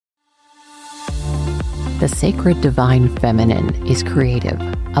The sacred divine feminine is creative,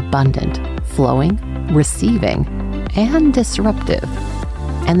 abundant, flowing, receiving, and disruptive.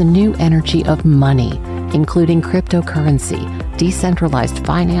 And the new energy of money, including cryptocurrency, decentralized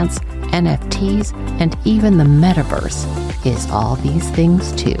finance, NFTs, and even the metaverse, is all these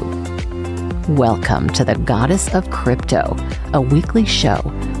things too. Welcome to the Goddess of Crypto, a weekly show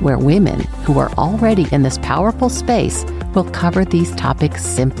where women who are already in this powerful space will cover these topics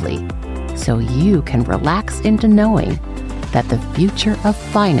simply, so you can relax into knowing that the future of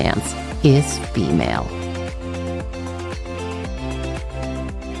finance is female.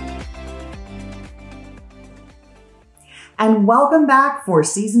 And welcome back for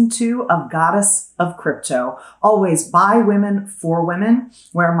season 2 of Goddess of Crypto, always by women for women,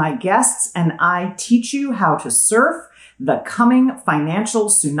 where my guests and I teach you how to surf the coming financial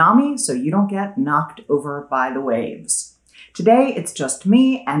tsunami so you don't get knocked over by the waves. Today, it's just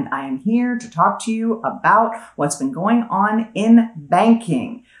me, and I am here to talk to you about what's been going on in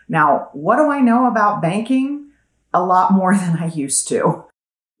banking. Now, what do I know about banking? A lot more than I used to.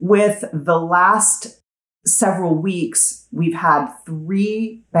 With the last several weeks, we've had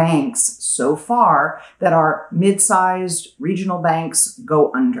 3 banks so far that are mid-sized regional banks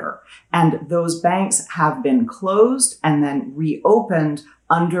go under. And those banks have been closed and then reopened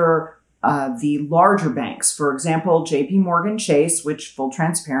under the larger banks. For example, JP Morgan Chase, which, full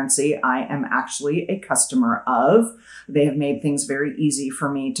transparency, I am actually a customer of. They have made things very easy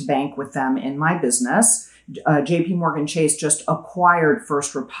for me to bank with them in my business. JP Morgan Chase just acquired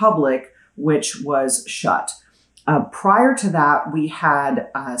First Republic, which was shut. Prior to that, we had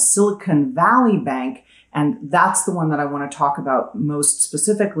Silicon Valley Bank, and that's the one that I want to talk about most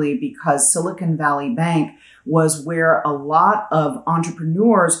specifically because Silicon Valley Bank was where a lot of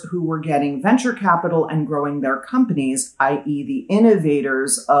entrepreneurs who were getting venture capital and growing their companies, i.e. the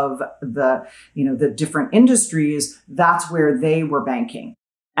innovators of the different industries, that's where they were banking.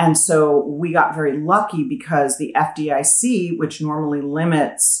 And so we got very lucky because the FDIC, which normally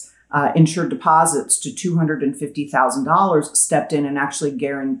limits insured deposits to $250,000, stepped in and actually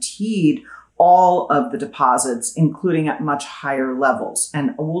guaranteed all of the deposits, including at much higher levels.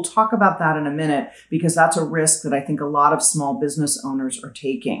 And we'll talk about that in a minute because that's a risk that I think a lot of small business owners are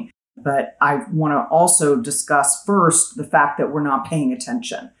taking. But I want to also discuss first the fact that we're not paying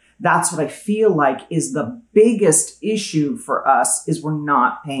attention. That's what I feel like is the biggest issue for us, is we're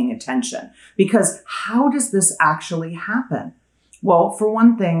not paying attention. Because how does this actually happen? Well, for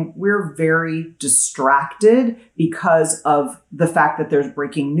one thing, we're very distracted because of the fact that there's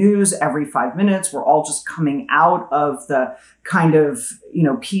breaking news every 5 minutes. We're all just coming out of the kind of,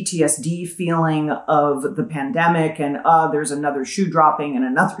 PTSD feeling of the pandemic and there's another shoe dropping and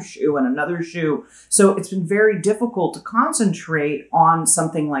another shoe and another shoe. So it's been very difficult to concentrate on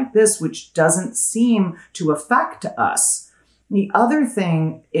something like this, which doesn't seem to affect us. The other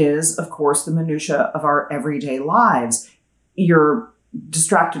thing is, of course, the minutia of our everyday lives. You're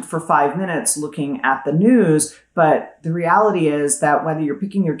distracted for 5 minutes looking at the news, but the reality is that whether you're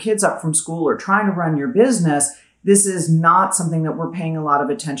picking your kids up from school or trying to run your business, this is not something that we're paying a lot of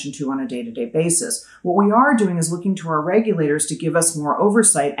attention to on a day-to-day basis. What we are doing is looking to our regulators to give us more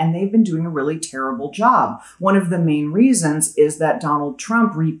oversight, and they've been doing a really terrible job. One of the main reasons is that Donald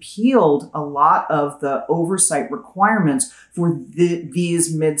Trump repealed a lot of the oversight requirements for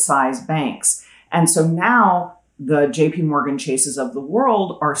these mid-sized banks. And so now the JP Morgan Chases of the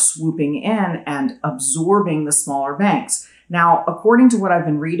world are swooping in and absorbing the smaller banks. Now, according to what I've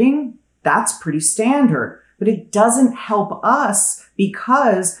been reading, that's pretty standard, but it doesn't help us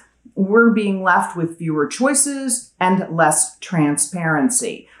because we're being left with fewer choices and less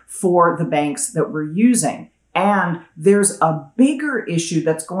transparency for the banks that we're using. And there's a bigger issue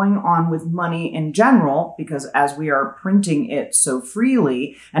that's going on with money in general, because as we are printing it so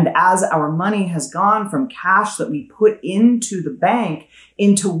freely, and as our money has gone from cash that we put into the bank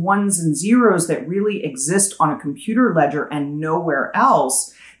into ones and zeros that really exist on a computer ledger and nowhere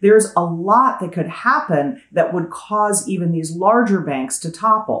else, there's a lot that could happen that would cause even these larger banks to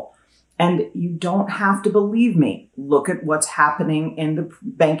topple. And you don't have to believe me. Look at what's happening in the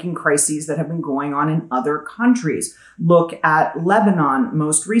banking crises that have been going on in other countries. Look at Lebanon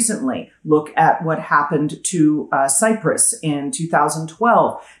most recently. Look at what happened to Cyprus in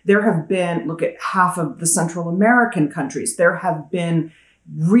 2012. Look at half of the Central American countries. There have been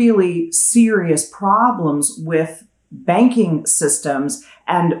really serious problems with banking systems.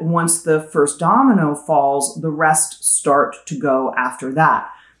 And once the first domino falls, the rest start to go after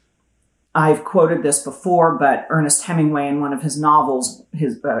that. I've quoted this before, but Ernest Hemingway in one of his novels,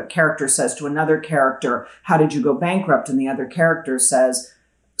 his character says to another character, "How did you go bankrupt?" And the other character says,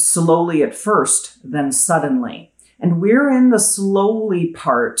 slowly at first, then suddenly. And we're in the slowly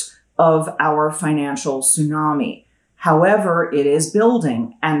part of our financial tsunami. However, it is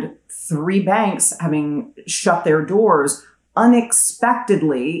building, and 3 banks having shut their doors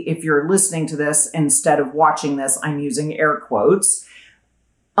unexpectedly. If you're listening to this instead of watching this, I'm using air quotes,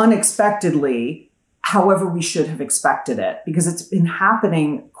 unexpectedly. However, we should have expected it because it's been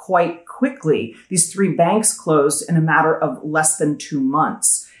happening quite quickly. These 3 banks closed in a matter of less than 2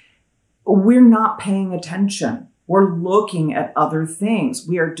 months. We're not paying attention. We're looking at other things.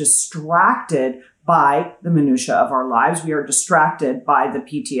 We are distracted by the minutia of our lives. We are distracted by the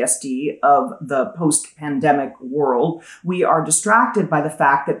PTSD of the post-pandemic world. We are distracted by the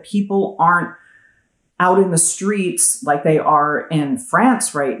fact that people aren't out in the streets like they are in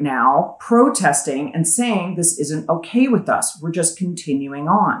France right now, protesting and saying this isn't okay with us. We're just continuing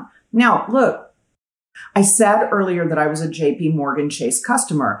on. Now, look, I said earlier that I was a JP Morgan Chase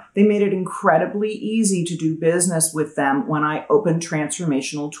customer. They made it incredibly easy to do business with them when I opened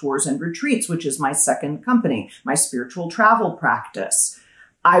Transformational Tours and Retreats, which is my second company, my spiritual travel practice.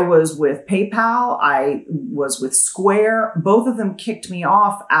 I was with PayPal. I was with Square. Both of them kicked me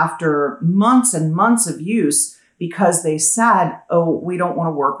off after months and months of use because they said, oh, we don't want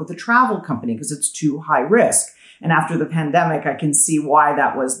to work with a travel company because it's too high risk. And after the pandemic, I can see why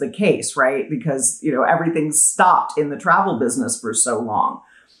that was the case, right? Because, everything stopped in the travel business for so long.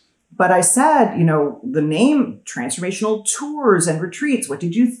 But I said, the name Transformational Tours and Retreats, what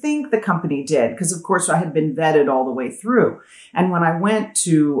did you think the company did? Because, of course, I had been vetted all the way through. And when I went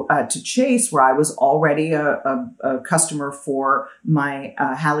to Chase, where I was already a customer for my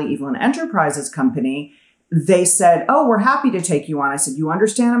Hallie Evelyn Enterprises company, they said, oh, we're happy to take you on. I said, you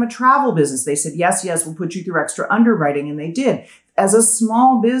understand I'm a travel business? They said, yes, we'll put you through extra underwriting. And they did. As a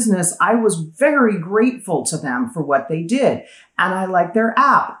small business, I was very grateful to them for what they did. And I like their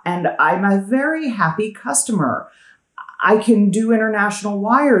app. And I'm a very happy customer. I can do international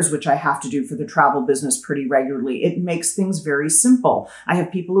wires, which I have to do for the travel business pretty regularly. It makes things very simple. I have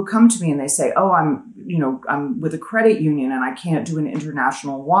people who come to me and they say, oh, I'm with a credit union and I can't do an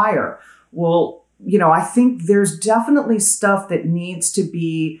international wire. Well, I think there's definitely stuff that needs to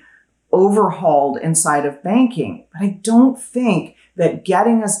be overhauled inside of banking. But I don't think that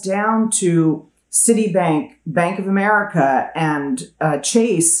getting us down to Citibank, Bank of America, and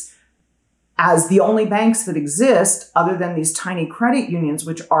Chase as the only banks that exist other than these tiny credit unions,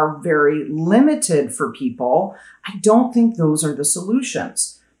 which are very limited for people, I don't think those are the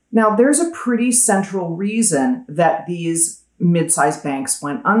solutions. Now, there's a pretty central reason that these mid-sized banks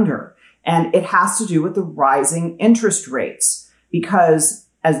went under. And it has to do with the rising interest rates, because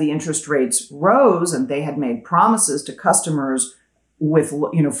as the interest rates rose and they had made promises to customers with,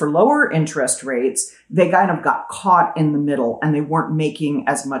 for lower interest rates, they kind of got caught in the middle and they weren't making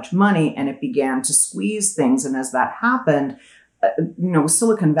as much money and it began to squeeze things. And as that happened,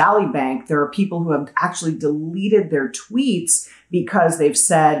 Silicon Valley Bank, there are people who have actually deleted their tweets because they've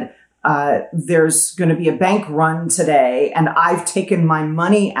said, there's going to be a bank run today and I've taken my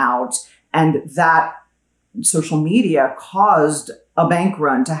money out, and that social media caused a bank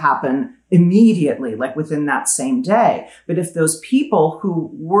run to happen immediately, like within that same day. But if those people who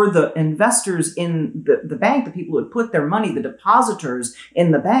were the investors in the bank, the people who had put their money, the depositors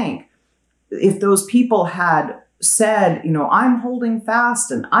in the bank, if those people had said, I'm holding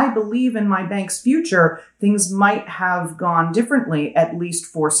fast and I believe in my bank's future, things might have gone differently, at least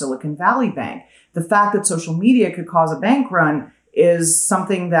for Silicon Valley Bank. The fact that social media could cause a bank run is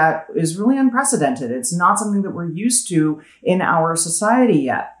something that is really unprecedented. It's not something that we're used to in our society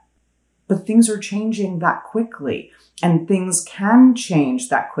yet. But things are changing that quickly, and things can change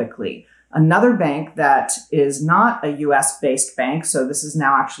that quickly. Another bank that is not a US-based bank, so this is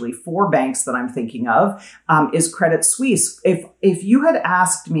now actually 4 banks that I'm thinking of, is Credit Suisse. If you had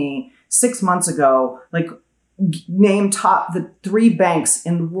asked me 6 months ago, name the 3 banks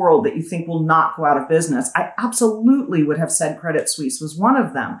in the world that you think will not go out of business, I absolutely would have said Credit Suisse was one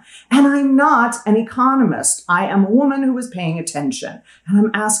of them. And I'm not an economist. I am a woman who is paying attention. And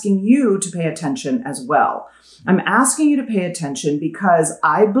I'm asking you to pay attention as well. I'm asking you to pay attention because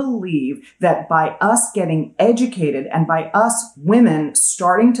I believe that by us getting educated and by us women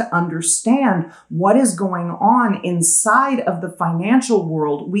starting to understand what is going on inside of the financial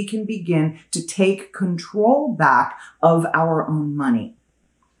world, we can begin to take control back of our own money.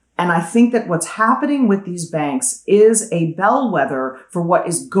 And I think that what's happening with these banks is a bellwether for what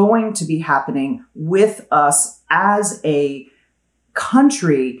is going to be happening with us as a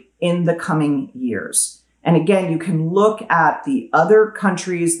country in the coming years. And again, you can look at the other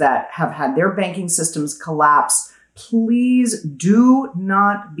countries that have had their banking systems collapse please do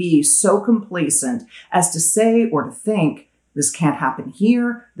not be so complacent as to say or to think, this can't happen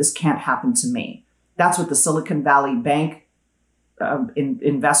here, this can't happen to me. That's what the Silicon Valley Bank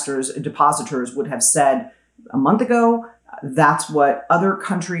investors, depositors would have said a month ago. That's what other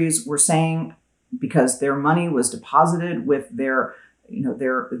countries were saying because their money was deposited with their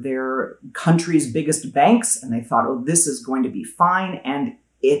country's biggest banks. And they thought, oh, this is going to be fine. And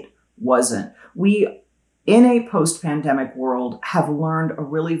it wasn't. We, in a post-pandemic world, have learned a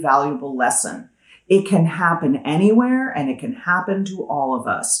really valuable lesson. It can happen anywhere and it can happen to all of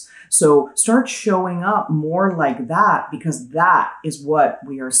us. So start showing up more like that because that is what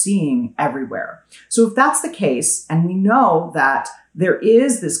we are seeing everywhere. So if that's the case, and we know that there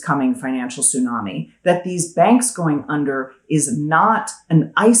is this coming financial tsunami, that these banks going under is not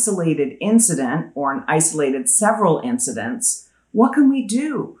an isolated incident or an isolated several incidents, what can we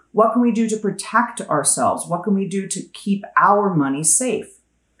do? What can we do to protect ourselves? What can we do to keep our money safe?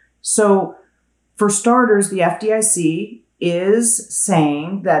 So for starters, the FDIC is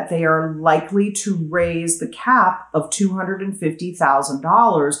saying that they are likely to raise the cap of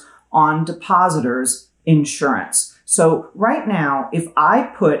 $250,000 on depositors' insurance. So right now, if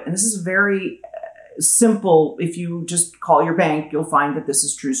I put, and this is very simple, if you just call your bank, you'll find that this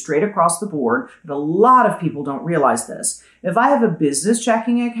is true straight across the board, but a lot of people don't realize this. If I have a business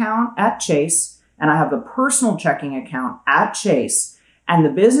checking account at Chase and I have a personal checking account at Chase, and the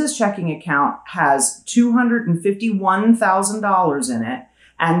business checking account has $251,000 in it,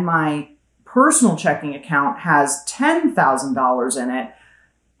 and my personal checking account has $10,000 in it,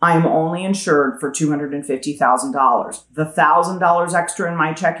 I am only insured for $250,000. The $1,000 extra in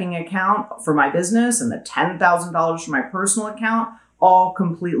my checking account for my business and the $10,000 for my personal account, all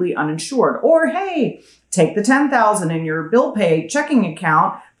completely uninsured. Or hey, take the $10,000 in your bill pay checking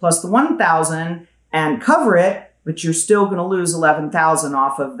account plus the $1,000 and cover it, but you're still going to lose $11,000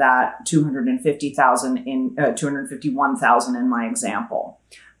 off of that $251,000 in my example.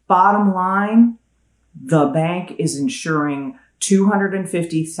 Bottom line, the bank is insuring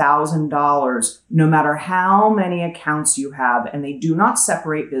 $250,000 no matter how many accounts you have, and they do not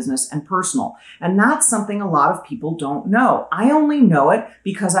separate business and personal. And that's something a lot of people don't know. I only know it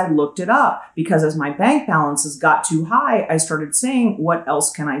because I looked it up, because as my bank balances got too high, I started saying, what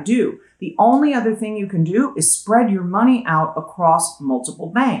else can I do? The only other thing you can do is spread your money out across multiple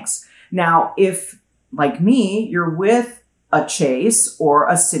banks. Now, if, like me, you're with a Chase or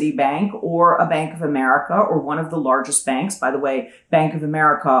a Citibank or a Bank of America or one of the largest banks. By the way, Bank of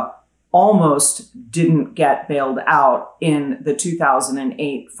America almost didn't get bailed out in the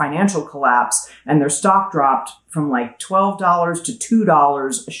 2008 financial collapse, and their stock dropped from like $12 to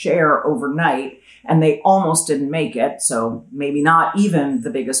 $2 a share overnight, and they almost didn't make it. So maybe not even the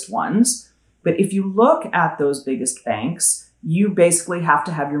biggest ones. But if you look at those biggest banks, you basically have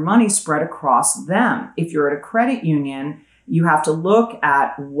to have your money spread across them. If you're at a credit union, you have to look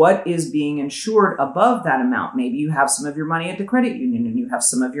at what is being insured above that amount. Maybe you have some of your money at the credit union and you have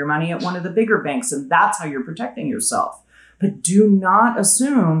some of your money at one of the bigger banks, and that's how you're protecting yourself. But do not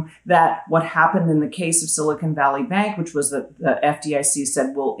assume that what happened in the case of Silicon Valley Bank, which was that the FDIC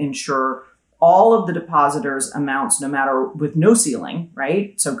said will insure all of the depositors' amounts no matter, with no ceiling,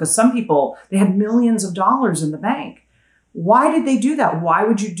 right? So because some people, they had millions of dollars in the bank. Why did they do that? Why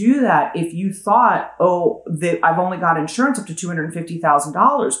would you do that if you thought, oh, I've only got insurance up to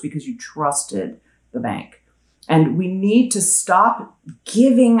 $250,000 because you trusted the bank? And we need to stop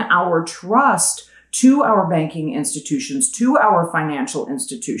giving our trust to our banking institutions, to our financial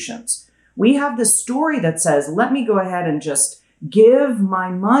institutions. We have this story that says, let me go ahead and just give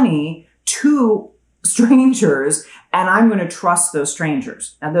my money to strangers, and I'm going to trust those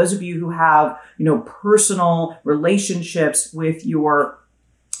strangers. And those of you who have, personal relationships with your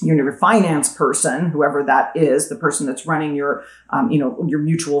finance person, whoever that is, the person that's running your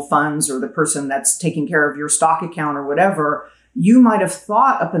mutual funds or the person that's taking care of your stock account or whatever, you might have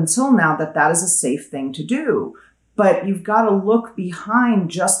thought up until now that that is a safe thing to do. But you've got to look behind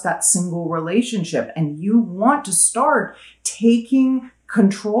just that single relationship, and you want to start taking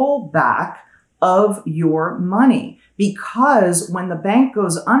control back of your money. Because when the bank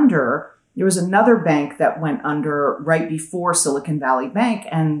goes under, there was another bank that went under right before Silicon Valley Bank,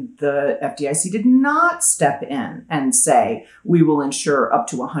 and the FDIC did not step in and say, we will insure up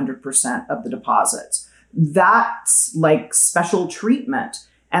to 100% of the deposits. That's like special treatment.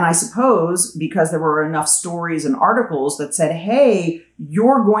 And I suppose because there were enough stories and articles that said, hey,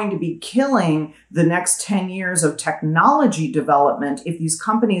 you're going to be killing the next 10 years of technology development if these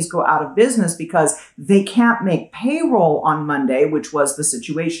companies go out of business because they can't make payroll on Monday, which was the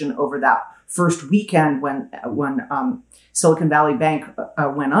situation over that first weekend when Silicon Valley Bank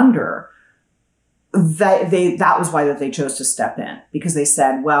went under, that was why that they chose to step in, because they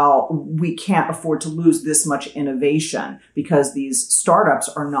said, well, we can't afford to lose this much innovation because these startups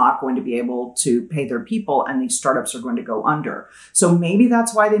are not going to be able to pay their people and these startups are going to go under. So maybe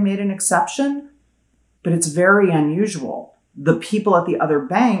that's why they made an exception, but it's very unusual. The people at the other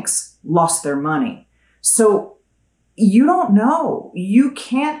banks lost their money. So you don't know. You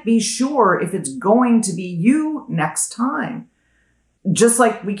can't be sure if it's going to be you next time. Just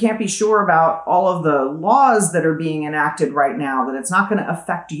like we can't be sure about all of the laws that are being enacted right now, that it's not going to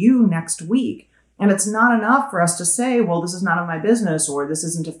affect you next week. And it's not enough for us to say, well, this is none of my business or this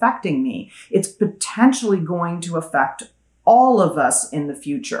isn't affecting me. It's potentially going to affect all of us in the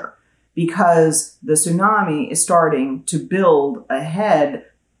future because the tsunami is starting to build ahead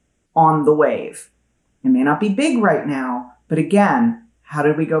on the wave. It may not be big right now, but again, how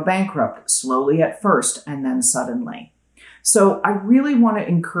did we go bankrupt? Slowly at first and then suddenly. So I really want to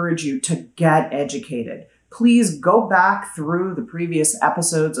encourage you to get educated. Please go back through the previous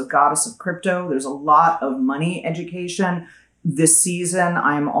episodes of Goddess of Crypto. There's a lot of money education. This season,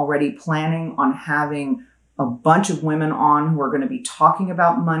 I'm already planning on having a bunch of women on who are going to be talking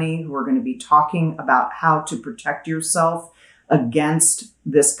about money, who are going to be talking about how to protect yourself against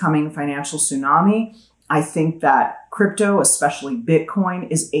this coming financial tsunami. I think that crypto, especially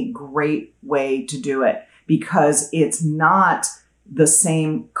Bitcoin, is a great way to do it, because it's not the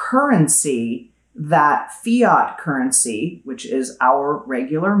same currency that fiat currency, which is our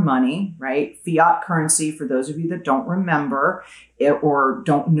regular money, right? Fiat currency, for those of you that don't remember it or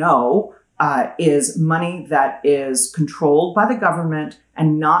don't know, is money that is controlled by the government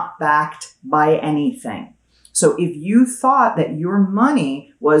and not backed by anything. So if you thought that your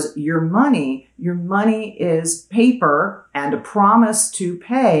money was your money is paper and a promise to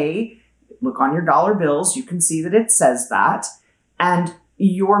pay. Look on your dollar bills, you can see that it says that. And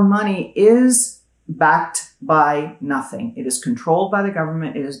your money is backed by nothing. It is controlled by the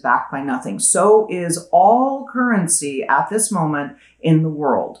government. It is backed by nothing. So is all currency at this moment in the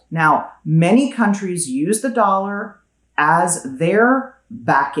world. Now, many countries use the dollar as their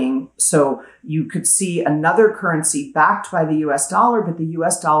backing. So you could see another currency backed by the US dollar, but the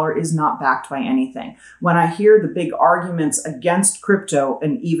US dollar is not backed by anything. When I hear the big arguments against crypto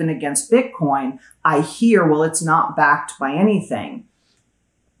and even against Bitcoin, I hear, well, it's not backed by anything.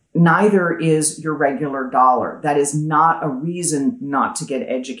 Neither is your regular dollar. That is not a reason not to get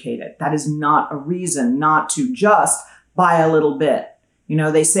educated. That is not a reason not to just buy a little bit. You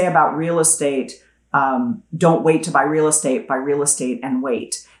know, they say about real estate, don't wait to buy real estate and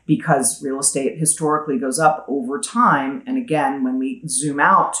wait, because real estate historically goes up over time. And again, when we zoom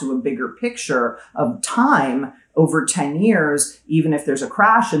out to a bigger picture of time over 10 years, even if there's a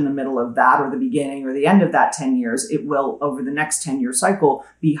crash in the middle of that or the beginning or the end of that 10 years, it will over the next 10-year cycle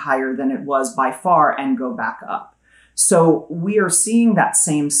be higher than it was by far and go back up. So we are seeing that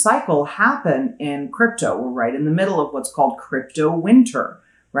same cycle happen in crypto. We're right in the middle of what's called crypto winter.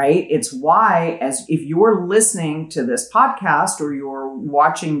 Right? It's why, as if you're listening to this podcast or you're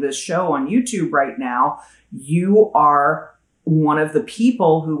watching this show on YouTube right now, you are one of the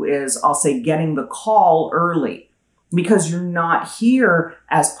people who is, I'll say, getting the call early, because you're not here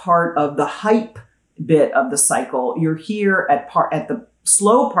as part of the hype bit of the cycle. You're here at the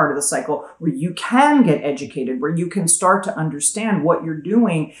slow part of the cycle where you can get educated, where you can start to understand what you're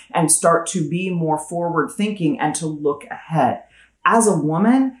doing and start to be more forward thinking and to look ahead. As a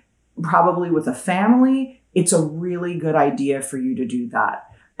woman, probably with a family, it's a really good idea for you to do that.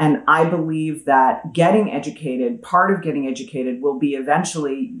 And I believe that getting educated, part of getting educated will be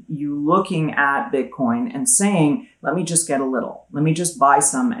eventually you looking at Bitcoin and saying, let me just get a little, let me just buy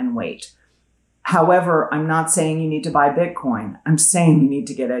some and wait. However, I'm not saying you need to buy Bitcoin. I'm saying you need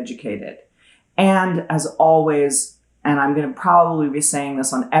to get educated. And as always, and I'm going to probably be saying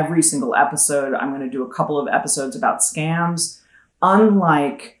this on every single episode, I'm going to do a couple of episodes about scams.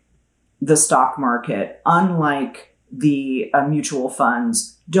 Unlike the stock market, unlike the mutual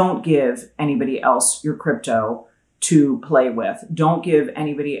funds, don't give anybody else your crypto to play with. Don't give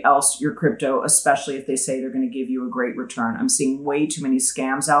anybody else your crypto, especially if they say they're going to give you a great return. I'm seeing way too many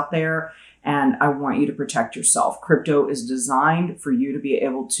scams out there, and I want you to protect yourself. Crypto is designed for you to be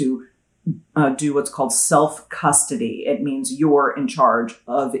able to do what's called self-custody. It means you're in charge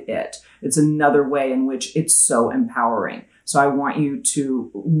of it. It's another way in which it's so empowering. So I want you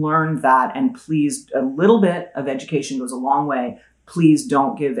to learn that, and please, a little bit of education goes a long way. Please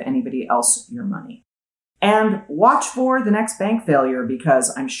don't give anybody else your money. And watch for the next bank failure,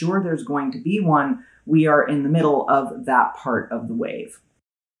 because I'm sure there's going to be one. We are in the middle of that part of the wave.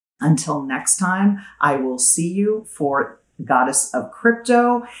 Until next time, I will see you for Goddess of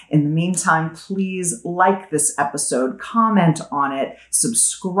Crypto. In the meantime, please like this episode, comment on it,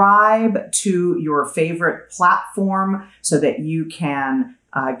 subscribe to your favorite platform so that you can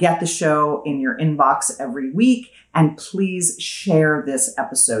get the show in your inbox every week. And please share this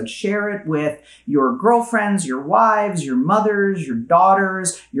episode. Share it with your girlfriends, your wives, your mothers, your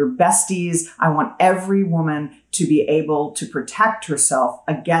daughters, your besties. I want every woman to be able to protect herself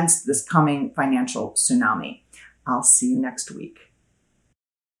against this coming financial tsunami. I'll see you next week.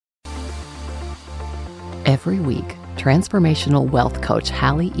 Every week, transformational wealth coach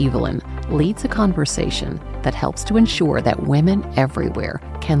Hallie Evelyn leads a conversation that helps to ensure that women everywhere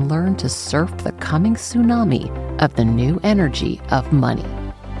can learn to surf the coming tsunami of the new energy of money.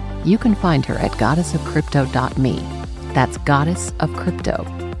 You can find her at goddessofcrypto.me. That's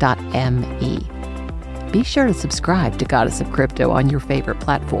goddessofcrypto.me. Be sure to subscribe to Goddess of Crypto on your favorite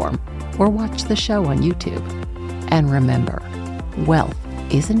platform or watch the show on YouTube. And remember, wealth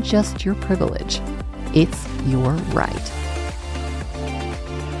isn't just your privilege, it's your right.